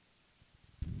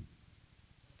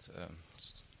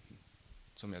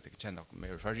som jag tycker känner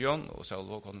mer förjon och så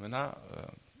låg hon med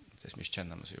det som inte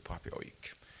känner mig så pappa och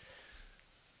gick.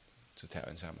 Så tar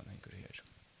en sammanhang här.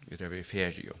 Vi drar vi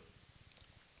ferie.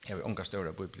 Jag vill unga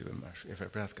stora bibeln jag får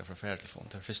prata från färdtelefon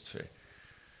till först för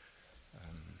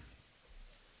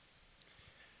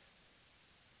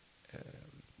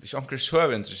vi som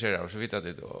så intresserade så vet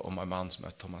det om en man som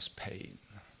heter Thomas Paine.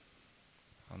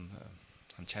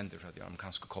 Han kände för att jag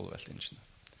amerikanska kolvältingen.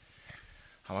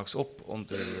 Han växte upp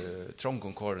under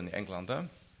trångkonkorren i England. Han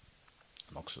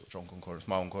också trångkonkorren,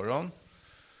 småkonkorren.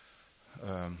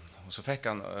 Och så fick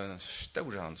han en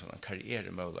stor sån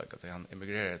karriärmöjlighet att han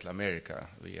emigrerade till Amerika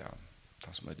via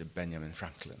han som heter Benjamin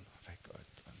Franklin. Han fick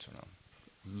en sån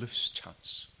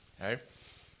livschans här.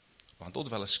 Och han tog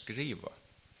väl att skriva.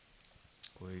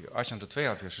 Och i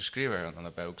 1842 så skriver han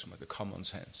en bok som heter Common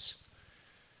Sense.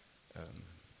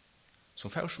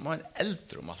 Som får som en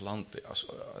äldre om Atlantis.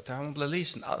 Alltså, det han blev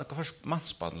lisen, först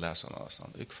mansbaden läsarna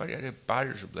nästan. I kvar det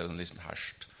bara så blev den lisen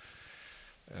harst.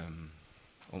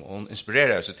 Och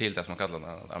inspirerar sig till det som man kallar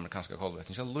den amerikanska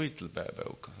kolvetten. En little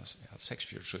bok.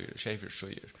 6-4 sjöer, 6-4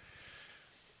 sjöer.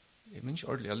 Jag minns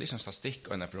ordentligt, jag lyssnar statistik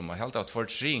och för man helt av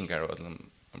förtringar och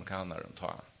amerikaner de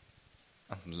tar.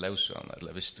 Antingen lösa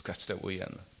eller visste du vad stod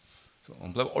igen. Så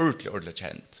hon blev ordentligt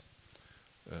känd.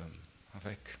 Han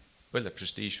fick väldigt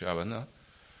prestige av henne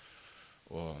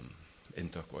och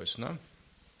intök voice.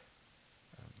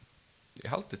 Jag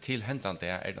har alltid till händande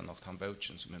är det nog han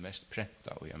boken som är mest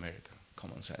printad i Amerika.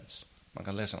 Common Sense. Man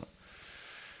kan läsa den.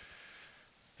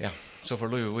 Ja, så får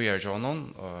Louis Weir John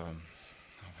och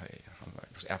han var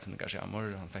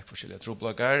FN-engagerad, han fick forskjellige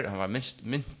troblogar, han var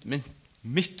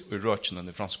mitt i rötchen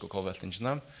i franska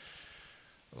kolveltingene.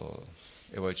 Og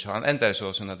jeg vet ikke, han enda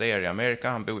så sånne dager i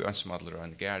Amerika, han bor i ensamadler og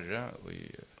en gærre, og i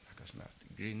noe som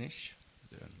heter Greenish,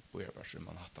 det er en boervers i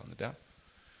Manhattan i det,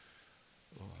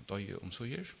 og døye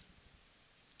omsorger.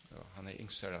 Han er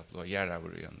yngster at det gjør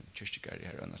over i en kyrkjegær i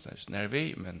her nesten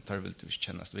nærvi, men tar vel til vi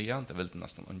kjennes ved han, det vil det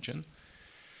nesten ungen.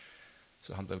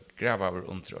 Så han ble grevet over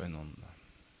under noen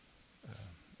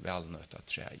velnøtt av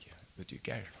tre ute i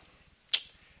gær.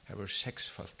 Her var 6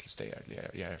 folk til steder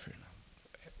i gærfyrene,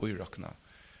 uirokna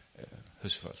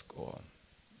husfolk og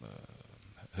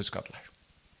huskadler.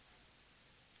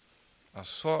 Og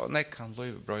så kan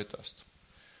livet brøytast.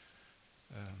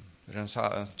 Han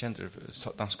kjente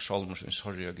dansk solmer som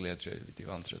sorg og glede de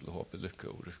vandrer til håpe, lykke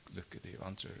og lykke de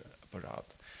vandrer på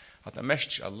rad. At det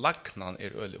mest av lagnan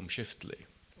er øyelig omskiftelig,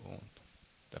 og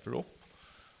derfor opp,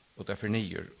 og derfor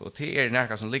nyer. Og det er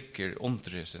nærkast som ligger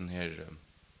under sin her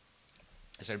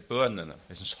disse bønene,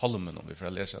 disse solmen, om vi får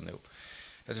lese nå.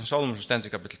 Det er en solmen som stender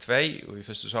i kapittel 2, og i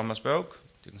første Samuelsbok.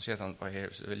 Du kan se at han bare her,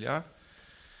 hvis du vil, ja.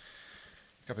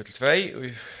 Kapittel 2, og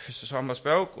i første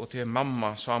Samuelsbok, og til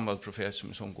mamma Samuel profet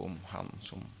som sang om han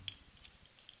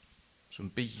som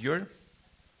byer.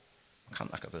 Man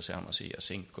kan akkurat det samme si, jeg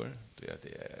synker. Det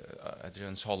er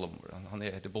en solm, han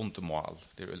er et bondemål,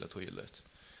 det er veldig tydelig.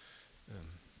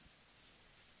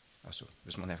 Alltså,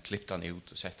 hvis man har klippt han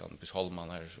ut og sett han på solman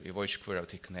her, så jeg var ikke hver av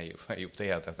tikkene jeg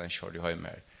oppdaget at han kjørte i høyme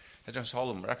her. Det er en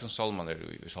solm, det er ikke en solman der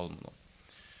i solmen.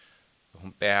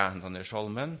 Hun ber han der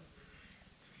solmen,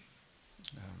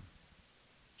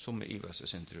 som i Ivas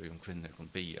synder om kvinner kan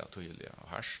bia tydelig og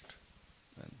harst.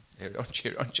 Men det er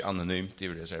ikke anonymt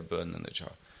i disse bønnene til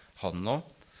han nå.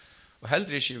 Og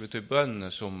heller ikke vi til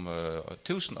bønnene som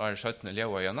 1000 år 17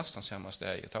 lever jeg nesten samme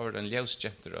sted. Det var en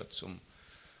ljøsgenterød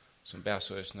som ber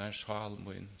så i sånn her,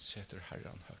 salmoen setter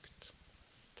Harran høgt.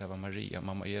 Det var Maria,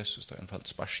 mamma Jesus, da en falt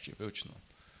sparsk i bøtjen.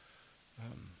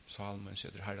 Salmoen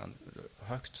setter Harran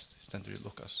høgt, stender i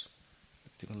Lukas.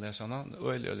 Du kan lese henne.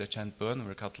 Øyelig kjent bøn,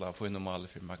 vi kallet for normale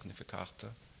for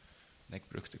magnifikate. Jeg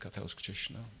brukte katolske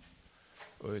kyrkene.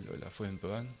 Øyelig for en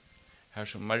bøn. Her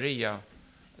som Maria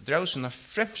drar sine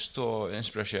fremste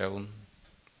inspirasjon,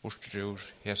 bortstrur,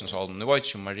 hesen salmen. Nå vet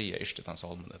ikke om Maria ikke den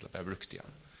salmen, eller bare brukte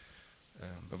den.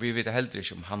 Men vi vet heller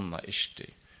ikke om Hanna ikke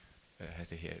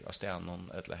heter her, av stedet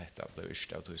eller heter ble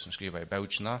ikke av de som skriver i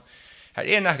bøtjene. Her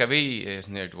er noe vi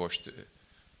sånn her dvorst.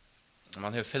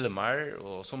 Man har filmer,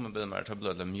 og som filmer tar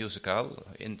blød musical.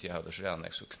 India har det så redan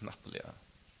så knappelig.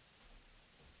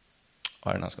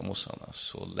 Arnanska mossarna,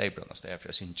 så leibrarna steg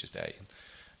for jeg synes ikke stegen.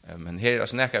 Men her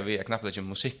er noe vi knappelig ikke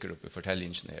musikker oppe i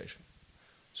fortellingen her.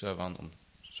 Så var han om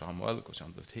Samuel, og så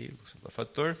han ble til, og så ble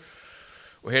føtter.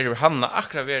 Og her er Hanna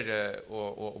akkurat vært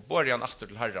og bor han atter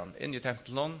til Harran inn i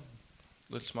tempelen.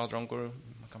 Litt smadronger,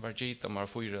 man kan være gitt om man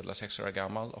er 4 eller 6 år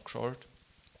gammel og short.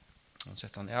 Han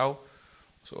setter han av.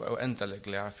 Så er hun endelig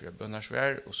glad for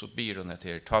bønnersvær. Og så byr hun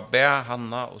etter. Ta be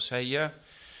Hanna og sier,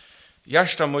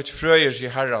 «Hjertet mot frøyer i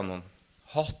Herran,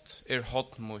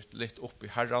 hot mot litt opp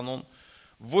i Harran.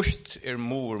 Vult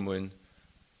mor min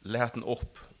leten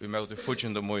opp i møte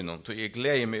fortjende munnen. Så jeg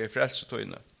gleder meg i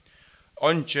frelsetøyne.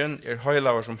 Ongen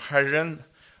høylaver som Herren.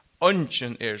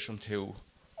 Ongen som to.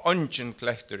 Ongen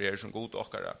klekter som god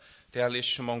okkara. Det ikke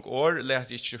så mange år.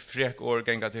 Let ikke frek år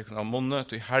genga til av munnet.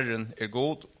 Så Herren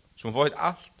god. Som vet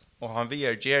alt. Og han vi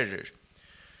gjerer.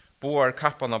 Boar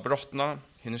kapparna brottna.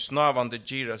 Henne snavande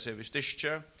gira seg vid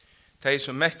styrke. De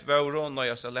som mekt våre,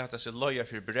 nøyast å lete seg løye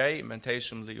for brei, men de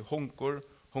som ligger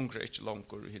hungrer ikke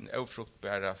langer. Henne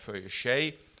fruktbæra føye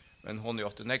skjei, men hun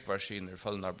åtte nekvar siner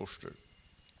følgnar borster.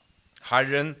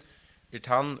 Herren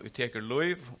tann og teker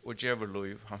løyv og djever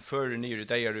løyv. Han fører nir i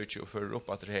deir utje og fører opp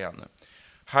at reiane.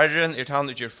 Herren tann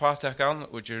og gjer fatekan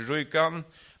og gjer rykan.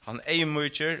 Han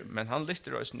eimutjer, men han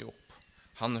lytter oss ni opp.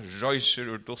 Han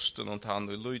røyser ur dusten og tann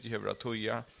og løyde hever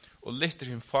tøya, og lytter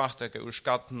him fateka ur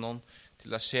skatten hon,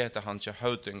 til å sete han til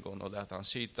høytingen og lete han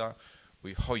sita og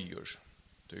i høyur.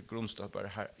 Du grunnstad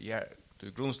bare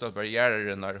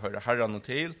gjerreren når høyre Harran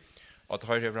til, og at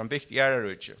høyre han bygd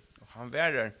gjerrerutje. Og han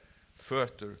værer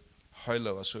føtter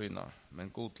høyløva søyna, men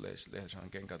godleis leser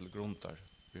han genga til gruntar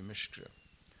i myskre.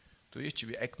 Du ikke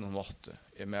vi egnu måtte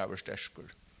med over sterskur.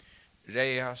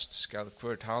 Reiast skal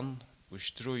kvart han, og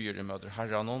struer i møter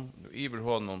Harran, og iver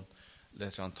honom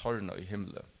leser han torna i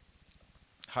himle.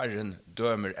 Herren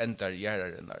dømer endar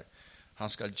gjerrarinnar. Han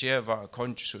skal djeva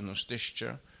kongesun og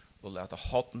styrke, og leta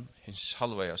hodden hins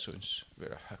halveia sunns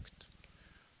være høgt.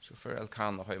 Så før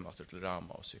Elkana høymater til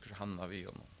Rama, og sikkert Hanna vi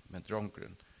honom, men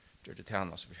drongren gjør det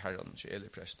tjenas for Herren til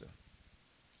Elipreste.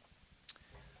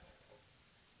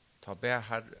 Ta be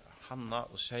Hanna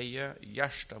og seie,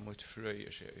 hjärsta mot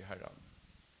frøyer seg i Herren.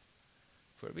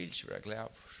 For vil ikke være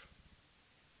glad for.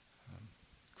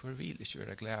 For vil ikke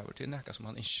være glad for. Det nekka som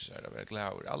han ikke sier å være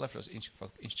glad for. Alle for oss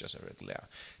folk ikke sier å være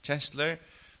glad. Kjensler,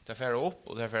 det færer opp,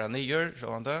 og det færer nyer, så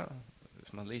han da.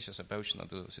 Hvis man lyser seg bøkene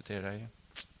du siterer i.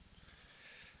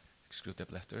 Skrutt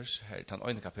opp letters. Her er den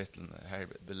øyne kapitlen. Her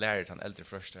belærer han eldre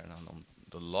først her om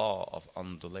the law of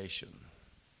undulation.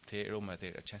 Det om at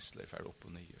det kjensler færer opp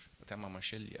og nyer. Og det må man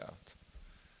skilje at.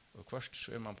 Og først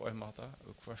så man på en måte,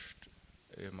 og først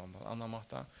man på en annen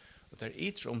måte. Og det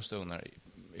ytre omstående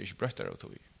ikke brøttere av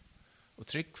tog. Og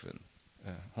Tryggven,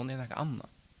 hon noe annet.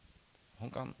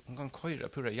 Hon kan køyre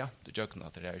pura jant i jøkna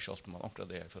til det selv om man omkring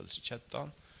det følelse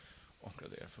kjettan, omkring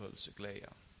det følelse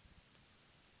gleda.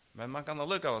 Men man kan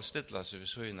allikevel stilla seg ved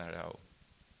søgner av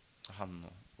han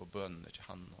og bønene til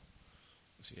han.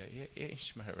 Og sier, jeg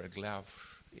ikke mer være glad.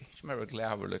 Jeg ikke mer være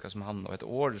glad over lykke som han. Og et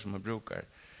år som man brukar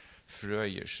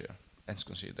frøyer seg. En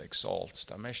skal si det exalts.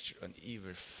 Det mest en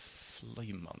iver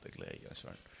flymande glede.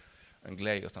 En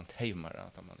glede utan teimare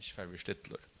at man ikke færger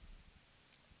stittler.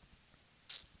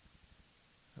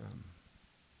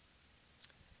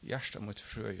 Hjärsta mot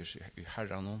frøyer seg i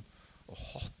Herran, og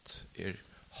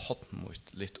hot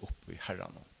mot litt opp i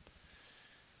Herran.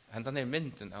 Hentan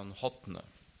mynden av en hotne.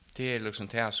 Det liksom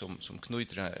det som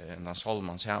knyter en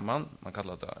salman sammen. Man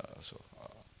kallar det altså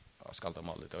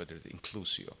skaldamalet, det er det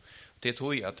inklusio. Det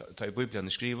tog jeg at ta i Bibelen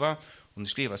skriva, og ni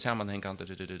skriva sammanhängande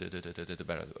det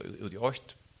bara ut i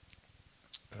 8.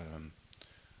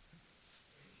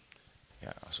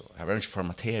 Ja, alltså det var inte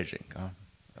formatering, ja.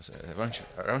 Alltså det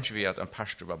var inte vi att en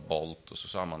pastor var bolt och så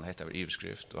sa man hette över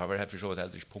ivskrift och har varit för så det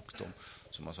äldre punktum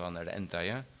som man sa när det ända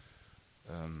är.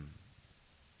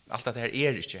 Allt det här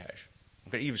är inte här.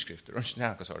 Och ivskrifter och inte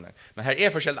några sådana. Men här är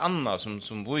forskjell anna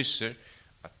som visar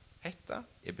att hetta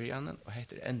är början och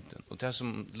heter enden. Och det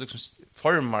som liksom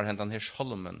formar den här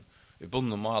salmen i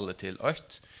bonn och malet till 8,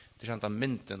 det är den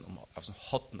mynten av sån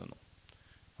hotnen.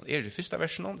 Han är i första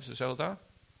versen, så så där.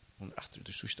 Hon är efter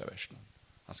det sista versen.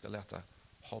 Han ska låta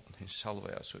hotnen hin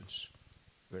salva syns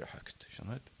vara högt,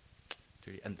 skjønner du?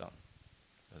 Till ändan.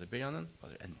 Det är början och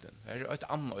det är enden. Det är ett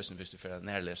annat som visst för att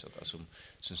närläsa det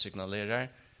som signalerar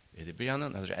är det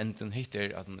början eller enden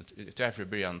hittar att därför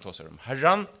början talar om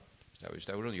Harran. Det är ju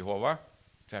stor Jehova.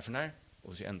 Träffnar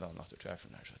och så ändan efter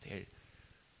träffnar så det är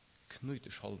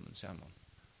knyter salmen samman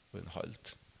och en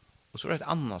halt. Och så är det ett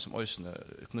annat som ösne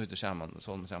knyter samman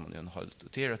salmen samman i en halt. Och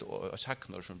det är ett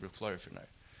saknor som brukar flöra för när.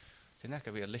 Det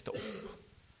näka vi lite upp.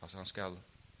 Alltså han ska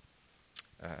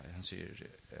han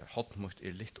säger hot mot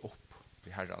är lite upp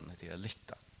vid Herran det är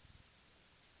lite.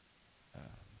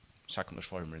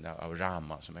 Saknosformen av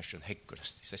Rama som är en häckor.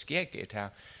 Så skek är det här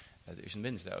det är en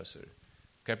minst där så.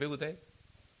 Kan jag bo det?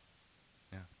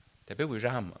 Ja. Det bor i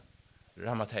Rama.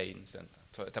 Ramatein sen.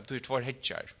 Det betyder två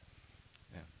häckar.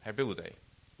 Ja, här bor det.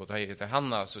 Och det är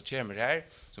Hanna så kommer här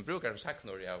som brukar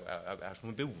saknor av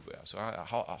som bo alltså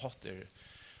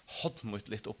hot mot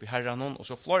lite upp i Herran och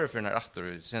så flora för när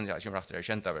efter sen jag kommer efter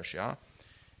kända vers ja.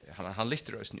 han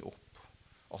lyfter rösten upp.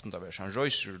 8:e vers, han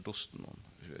röjser dusten.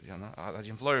 Att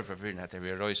han flöjer för fyrna att det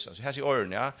blir röjsa. Så här ser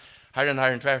åren, ja.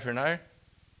 Herren tvärfyrna.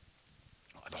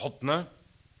 Det hoppna.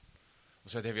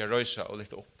 Och så är det vi röjsa och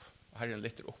lyfter upp. Herren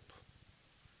lyfter upp.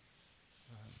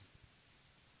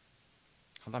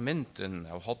 Han har mynten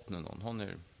av hoppnen,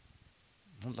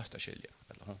 hon lätt att skilja.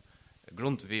 Eller hon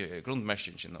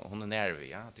grundmärkningen, och hon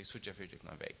nervig, ja. Det är så jag fyrt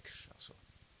någon väg. Alltså.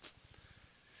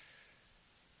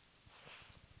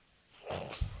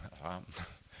 Ja.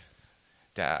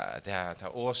 Det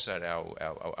åser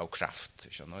av kraft,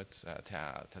 ikke sant?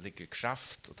 Det ligger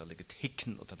kraft, og det ligger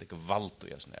tikn, og det ligger vald, og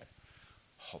jeg sånn her.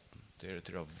 Det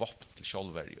er våpen til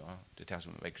kjolver, ja. Det er det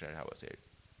som vekkrer her, sier.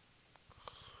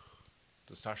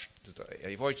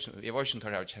 Jeg var ikke om å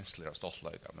ha kjensler av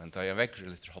stoltløyga, men da jeg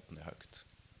vekkrer litt hoppen i høyt.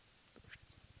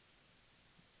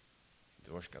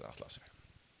 Det var skal det atlas her.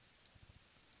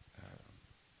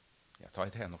 Jeg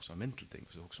tar det her nok som myntelting,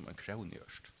 så også som en krøn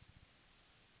gjørst.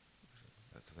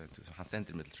 Han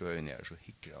stender med trøyen her, så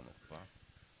hikker han opp,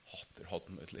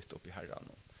 hotten mot litt opp i Harran.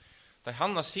 Da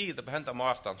han sier det på hendt av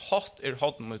maten,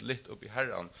 hotten mot litt opp i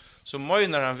Harran, så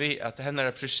møyner han vi at henne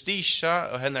er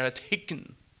prestisja, og henne er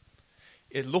tikn,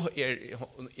 heva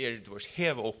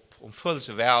opp, hun føler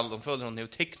seg vel, hun føler hun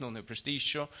er tikn, hun er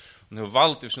prestisja, hun er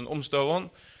valgt i sin omstøvn.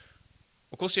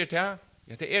 Og hva sier det?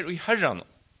 Ja, det er i Harran.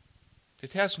 Det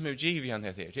er det som er givet han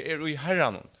heter. Det er i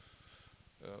Harran.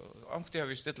 Og det har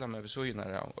vi stilla med besøgene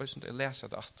her, og jeg leser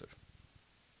det atter.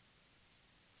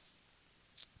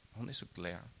 Hun er så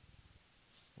glad.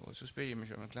 Og så spør jeg meg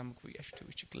selv, men hvor er du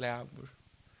ikke glad over?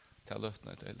 Til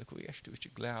løtene, eller hvor er du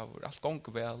ikke glad over? Alt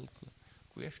ganger vel.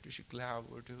 Hvor er du ikke glad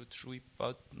over? Du har tro i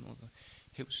bøtten, og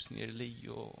husen er li,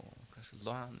 og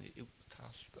lan er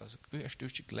uttalt. Altså, hvor er du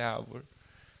ikke glad over?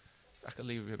 Akkurat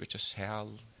livet har ikke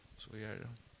sæl, så er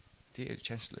det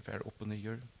kjensler for opp og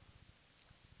nyer.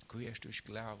 Hvor er du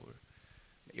ikke glad over?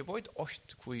 Jeg vet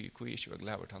også hvor jeg ikke var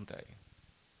glad over den dag.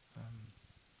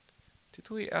 Det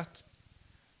tror jeg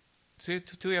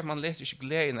at man leter ikke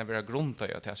gleden av å være grunnt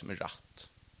av det som er rett.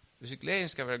 Hvis gleden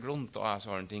skal være grunnt av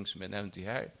sånne ting som jeg nevnte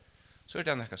her, så er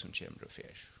det noe som kommer og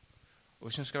fer. Og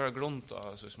hvis den skal være grunnt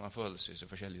av så som man føler seg så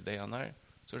forskjellige dagene,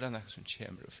 så er det noe som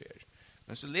kommer og fer.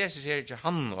 Men så leser jeg ikke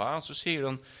han, så sier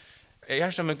hun, jeg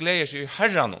er som en glede seg i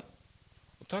Harran.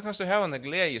 Og da kan du ha en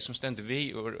glede som stender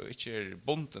vi, og ikke er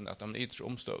bunden at de ytre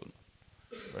omstøvende.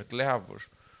 Og er glever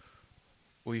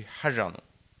og i Harran.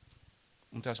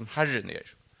 Om det som Herren er.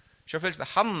 Så jeg føler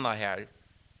at Hanna her,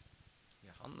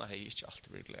 ja, Hanna har ikke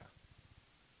alltid vært glede.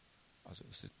 Altså,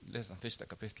 hvis du leser den første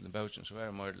kapitlet i bøten, så er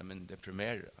det mer eller mindre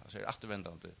deprimere. Altså, det er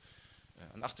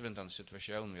en ettervendende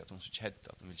situasjon ved at hun er så kjedd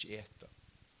at hun vil ikke ete.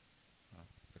 Ja,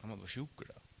 det kan man være sjukker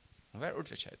av. Hun var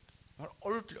ordentlig kjedd. Hun var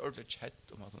ordentlig kjedd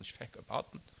om at hun ikke fikk av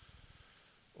baden.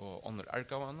 Og under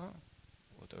ergavene,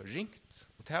 og det var ringt.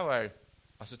 Og det var,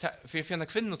 altså, for jeg finner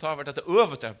kvinnen å ta var det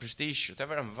øvet av prestige, det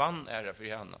var en vannære for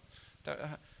henne.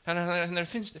 Henne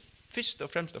finnes det første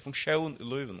og fremste funksjon i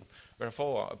livet, var å få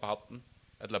av baden,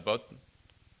 eller bøtten.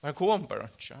 Og han kom bare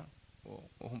ikke,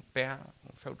 og hun be,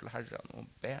 hun følte til Herren, og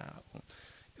hun be, hun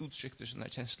uttrykte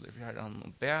sine kjensler for Herren, og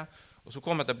hun be, og så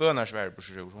kom det bønnersvære på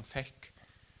seg, hun fikk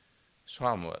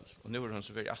Samuel, og nå er hun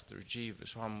så veldig etter å give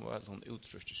Samuel, hun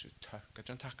uttrykte seg takk, at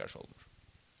hun takkar Solmor,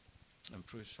 en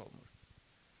prøys Solmor,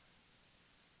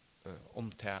 om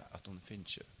til at hun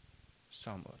finner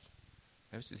Samuel.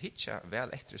 Men hvis du hittar vel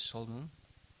etter Solmor,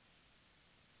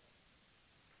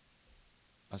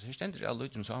 alltså här ständer alla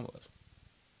ut om Samuel.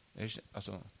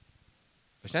 Alltså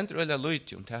det ständer alla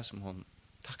ut om det som hon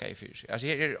tackar i för sig. Alltså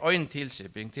här är en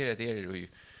tillsipning till det är ju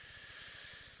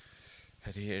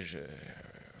det är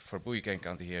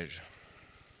förbugängande här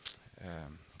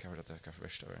kan det kan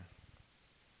förstå.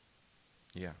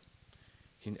 Ja.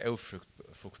 Hin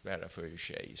fruktbara för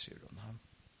sig ser hon.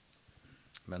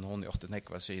 Men hon är åt den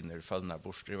ekva siner fallna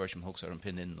bort. Det var som också en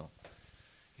pinnin och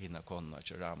hinna konna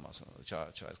till Rama så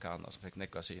Charles Kana som fick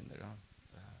nekva siner. Ja.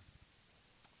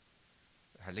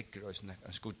 Här ligger det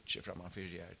en skutche framför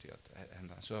här till att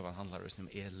hända sövan handlar om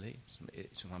Eli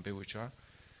som han bor i Charles.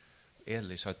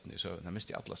 Eli så när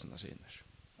miste alla sina siner.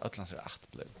 Atlas är 8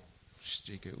 blev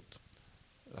stryk ut.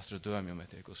 Jag tror då om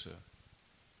det går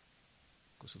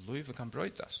så livet kan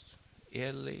brötas.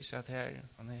 Eli satt här,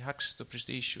 han är högst och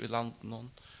prestige i landet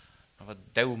någon. Han var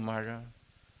domare.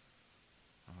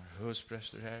 Han var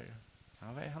høyspräster här.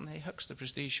 Han är högsta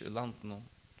prestige i landet någon.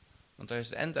 Men då är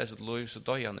det enda i sitt liv så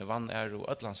dör han i vann är och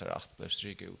ötlands är 8 blev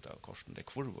stryk ut av korsen. Det är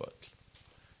kvorvöld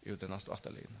i den nästa 8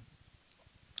 linjen.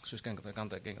 Så ska det kan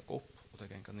det gå upp och det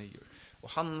kan gå ner.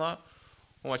 Och Hanna,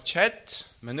 hon var kjedd,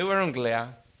 men nu är hon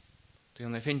glad. Det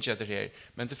hon finns det här.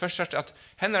 Men det första är att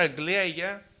henne är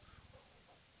glädje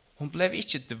Hon blev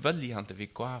ikke dvöljande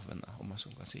vid gavene, om man så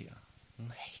kan säga.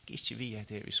 Hon hekk ikke vi at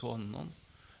det vi sonen.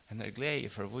 Henne glede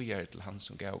for vujer til han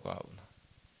som gav gavene.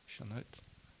 Skjønner du?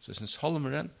 Så synes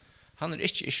Holmeren, han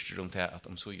ikke ister om til at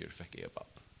de suger fikk eba.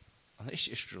 Han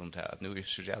ikke ister om til at nu er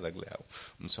så jævla glad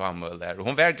om Samuel der. Og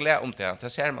hun var glad om det.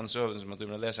 Det ser man søven som at du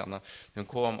må lese henne. Hun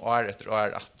kom år etter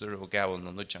år atter og gav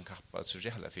henne nødjan kappa. Så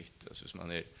jævla fitt. Så hvis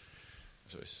man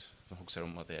så hvis man husker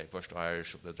om at det først år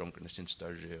så ble drunkerne sin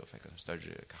større og fikk en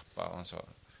større kappa. Og han sa,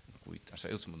 han sa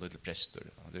ut som en lille prester.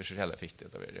 Det er så jævla fitt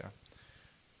det var, ja.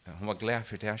 Hon var glad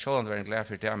för det. Sjålan var en glad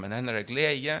för det. Men henne är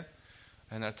glädje.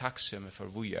 Henne är tacksam för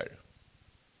vujar.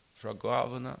 Från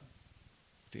gavarna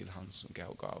till han som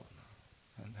gav gavarna.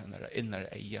 Henne är innare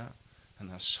eia.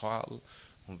 Henne är sal.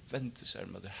 Hon vände sig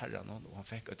med det Harran och han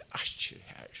fick ett ascher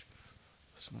här.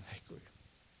 Som hon häckor.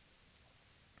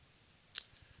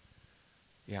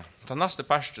 Ja, den nästa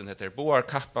parten heter boar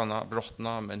kapparna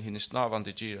brottna men hinner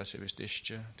snavande gira sig visst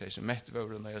inte. De som mätt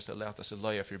vårorna just att läta sig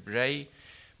löja för brej.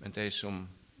 Men de som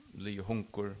ligger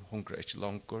hunkar ikke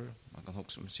langer. Man kan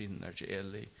huske om sinner til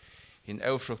Eli. Hinn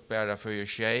aufruktbæra for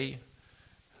tjej.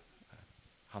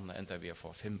 Han er enda vi har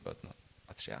fått 5 bøtna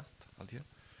at træt.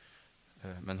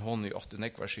 Men hon er 8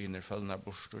 nekvar siner følgna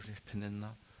borstor i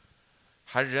pinninna.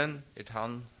 Harren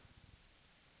han.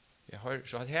 Jeg har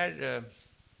så at her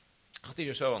at det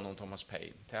er søvann om Thomas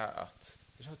Paine. Det er at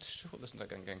det er så som det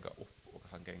kan ganga opp og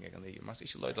kan ganga ned. Man skal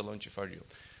ikke løyda lunch i fargen.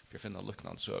 For å finne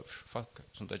lukknande søver. Folk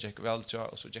som det gikk vel til,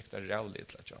 og så gikk det rævlig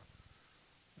til at jeg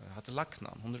hadde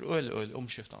laknan. Hun er øyelig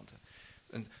omskiftande.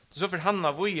 Så for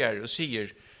Hanna vujer og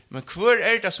sier, men hvor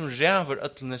er det som ræver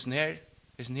øtlenesen her?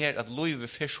 Her at løyve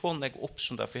fer sånn jeg opp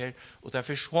som det fer, og det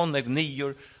fer sånn jeg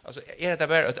nyer. Altså, er det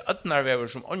bare et øtnarvever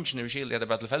som ønskene vil skille, er det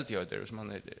bare tilfeldigheter, som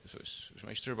han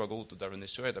ikke tror på god, og der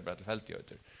så er det bare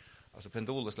tilfeldigheter. Altså,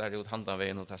 pendolet slår ut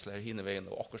handanveien, og det slår hinneveien,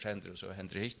 og okkurs hender, og så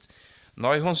hender hit.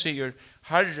 Nei, hun sier,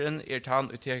 Herren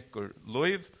han uteker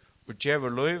løyv, og djever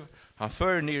løyv, han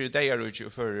fører nere i deier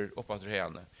og fører opp at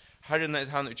henne. Herren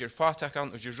han utgjør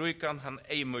fatakkan, utgjør rykan, han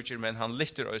eimutgjør, men han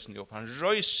lytter øysen opp. Han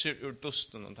røyser ur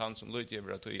dusten og han som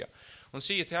lydgjever av tøya. Hun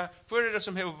sier til henne, hvor er det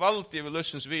som har valgt i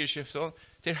lystens virskiftet?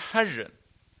 Det er Herren.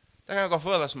 Det kan gå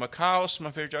føles som kaos,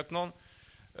 man fyrir tjøk noen.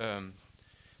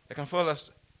 Det kan føles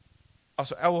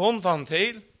altså, av håndan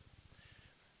til,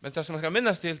 men det som man kan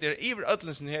minnes til, det er iver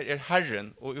ødlensen her er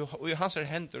Herren, og i hans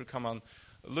hender kan man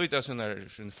lyde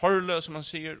sin forløs, som man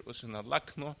sier, og sine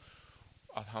lakno,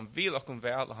 at han vil okkur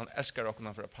vel, og han elskar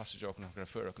okkur for å passe til okkur, for å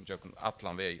føre okkur til okkur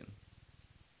atlan veien.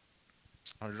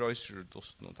 Han røyser ur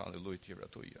dusten, og han er lyde til å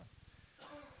tøya.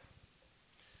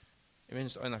 Jeg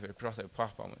minns øyne for jeg pratet med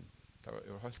pappa min, det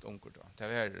var helt unger da.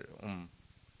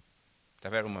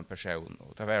 Det var om en person,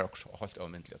 og det var også helt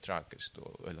avmyndelig og tragisk,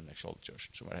 og øyne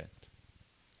kjoldkjørst som var hent.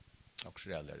 Också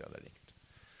reellt ringt.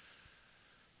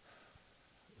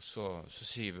 Så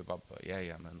sier vi pappa,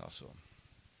 ja, men alltså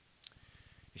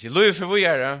jag ser löv för vad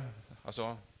göra.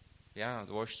 Alltså ja,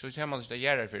 det var så ser man det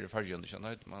gör för fargen så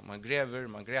man gräver,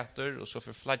 man gräter och så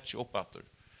för flatch upp åter.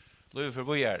 Löv för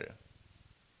vad göra.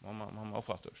 Mamma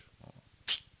uppfattar.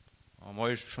 Ja,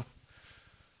 moj.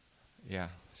 Ja,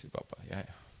 sier pappa, ja.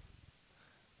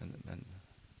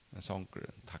 Men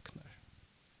sångren tacknar.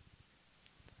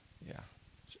 Ja.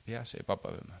 Ja, säger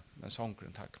pappa med mig. Men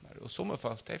sångren tacknar. Och som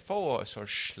folk, de får så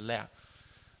slä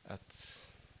att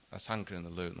sångren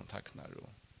och lön och tacknar.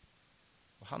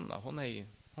 Och Hanna, hon är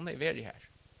väldigt här.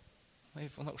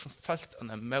 Hon har också följt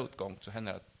en motgång så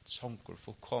henne att sånger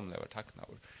fullkomliga över tacknar.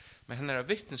 Men henne är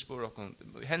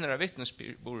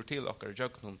vittnesbord till och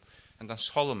jöknum än den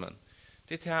Solomon.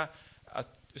 Det är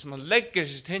att hvis man lägger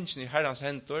sitt hänsyn i Herrans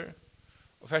händer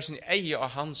og for sin eie av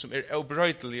han som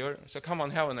obrøytelig, så kan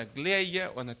man ha en glede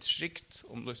og en trygt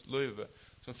om løyve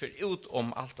som fer ut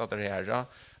om alt det her.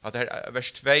 At det er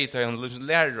vers 2, da han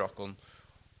lærer dere,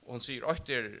 og han sier at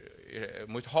det er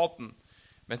mot haten,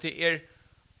 men det er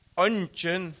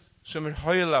ønsken som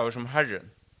høylaver som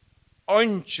Herren.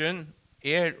 Ønsken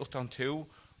utan to,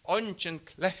 ønsken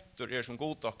kletter som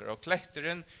godtaker, og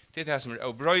kletteren det er det som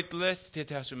obrøytelig,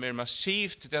 det er det som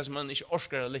massivt, det er det som man ikke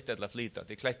orsker litt eller flyta,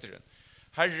 det er kletteren.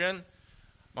 Herren,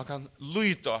 man kan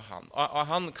lyde av han, og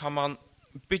han kan man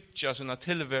bytja sina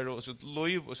tilvære og sitt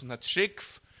liv og sina trygg,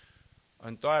 og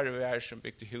en dag er vi som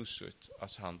bygde huset av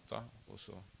Santa, og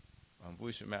så han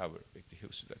viser med over bygde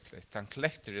huset av klett. Han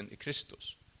kletteren i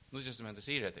Kristus. Nå testamentet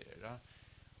sier det her, ja.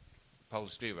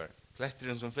 Paulus skriver,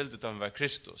 kletteren som fyllde dem var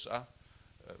Kristus, ja.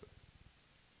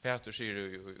 Peter sier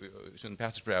i sin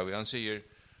Peters brev,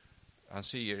 han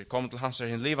sier, kom til hans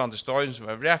en livande støyen som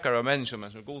er vrekar av mennesker,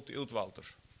 men som er god til utvalter.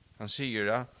 Han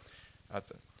sier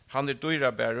at han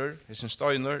dyrebærer i sin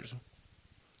støyner,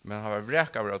 Men han var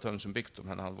vräkare av tøm som byggt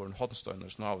men han var en håndstøyner,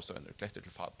 snavstøyner, kletter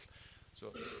til fall.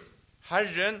 Så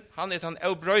Herren, han den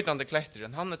avbrøydande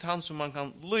kletteren, han han som man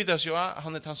kan lyda seg av,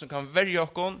 han han som kan verja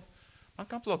okon. Man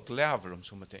kan bli glæver om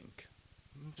sånne ting.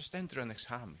 Man bestämmer en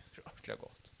examen, det är ordentligt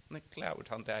gott. Han är glävert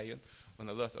han dagen, och han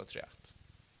har löt av träet.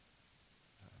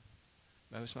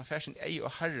 Men hvis man får sin ei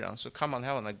og Herren, så kan man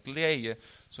ha en glädje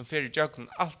som fer i jøkken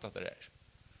alt det der.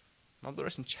 Man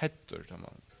blir en kjettor da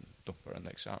man dumpar en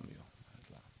examen,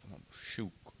 da man blir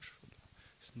sjukur.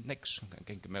 Nek som kan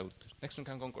genge mot, nek som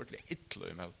kan genge ordentlig hitlo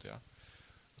i mot, ja.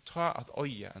 Og ta at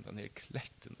øye enn den her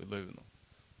kletten i løven.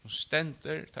 Som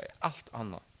stender, ta i alt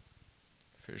annet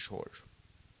for sår.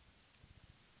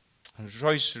 Han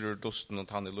røyser ur dusten og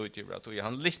han er lydgiver at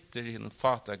han litter i en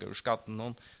fatag ur skatten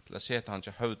til å sete han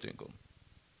til høvdingen.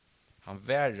 Han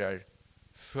værer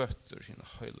føtter henne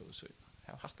høylo og søyne.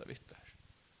 Jeg har hatt det vitt der.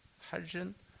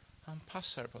 Herren, han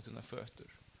passar på dine føtter.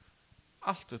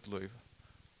 Alt et liv,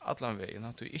 allan veien,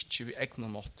 at du ikke vil egna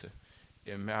måte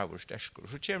er med vår sterskor.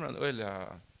 Så kommer han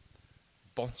øyla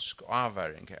bonsk og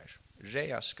avværing her.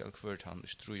 Rea skal kvart han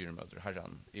struer med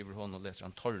Herren, iver hon og leter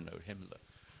han tårne ur himmelen.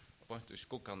 Og på en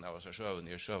skuggan av oss søvn,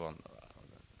 i søvn,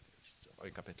 i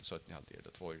kapittel 17,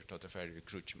 det 2, det ferdig i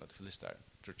krutsk med filistar,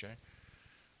 tror jeg.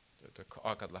 Det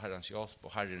akadla Herrens hjelp,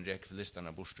 og Herren rek filistarna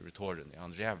bostur i tåren,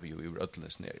 han rev jo ur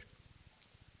ødles ner.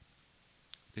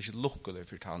 Det er ikke lukkelig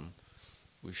for han,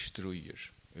 og struer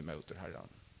i møter Herren.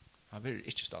 Han verer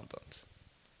ikke standant.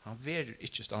 Han verer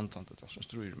ikke standant, det som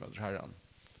struer i møter Herren.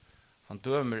 Han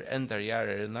dømer enda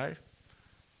gjerrerinnar.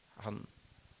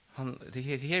 Det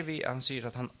er her han sier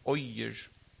at han øyer.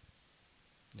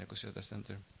 Jeg kan si at det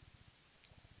stender.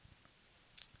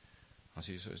 Han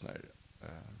sier så sånn her.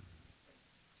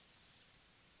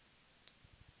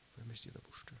 Hvor mye stiller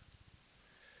borster?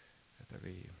 Dette er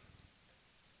vi.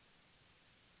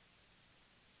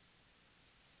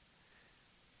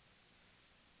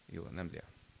 Jo, nemlig.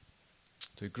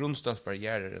 Så i grunnstolpar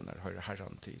gjerrerinnar hører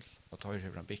Herren til. Og tar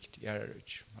hever han bygd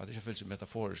gjerrerut. Det er ikke fullt som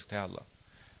metaforisk tala.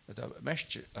 Men det er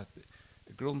mest at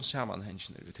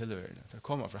grunnsammanhengene vi tilhørende, det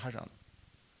kommer fra Herren.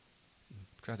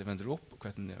 Hva det vender opp, og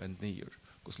hva det vender nyer.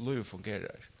 Hvordan livet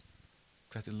fungerer.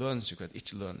 Hva det lønner seg, hva det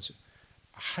ikke lønner seg.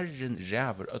 Herren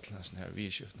ræver ødlensen her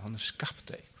vidskiften. Han har skapt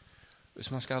deg.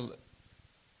 Hvis man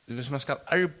skal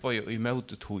arbeide i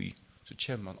møte tog, så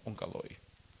kommer man unga løy.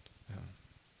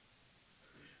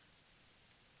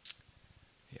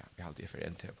 Ja, jeg har aldrig for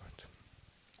en til.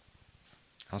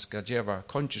 Han skal gjøre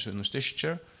kongesun og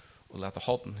styrke, og lete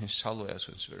hånden hins salve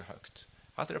synes være høyt.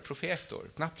 At det er profetor,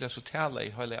 knapt så tale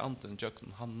i hele anden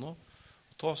jøkken han nå,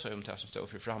 og ta seg om det som står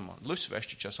for fremme.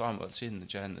 Lysverst ikke Samuel sinne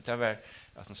til henne. Det var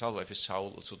at han salve for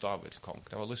Saul og så David til kong.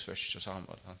 Det var lysverst ikke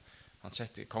Samuel. Han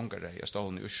sette kongerei og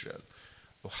stående i Israel.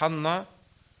 Og Hanna,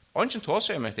 og han tog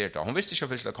seg med det da. Hun visste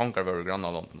ikke at konger var i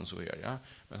grannalanden og så gjør, ja.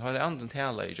 Men hele anden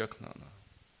tale i jøkken han.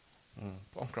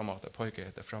 På omkring måte pojke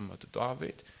heter framme til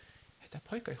David. Det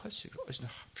pojke i halsig og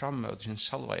framme til sin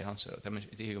salva i hans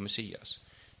det er jo Messias.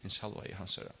 Sin salva i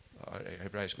hans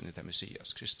hebraisk det er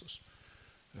Messias, Kristus.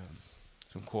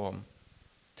 Som kom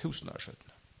 1000 år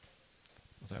siden.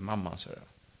 Og det er mamma hans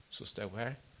så stod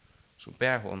her. Så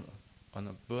ber hon og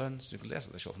en bøn, så du kan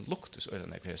lese det selv, hun luktes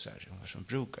øyne jeg leser her. Hun var som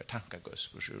brukar tankagøs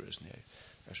på sjuresen her.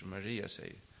 Der som Maria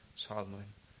sier,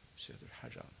 salmen, søder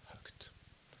Herren høgt.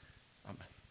 Amen.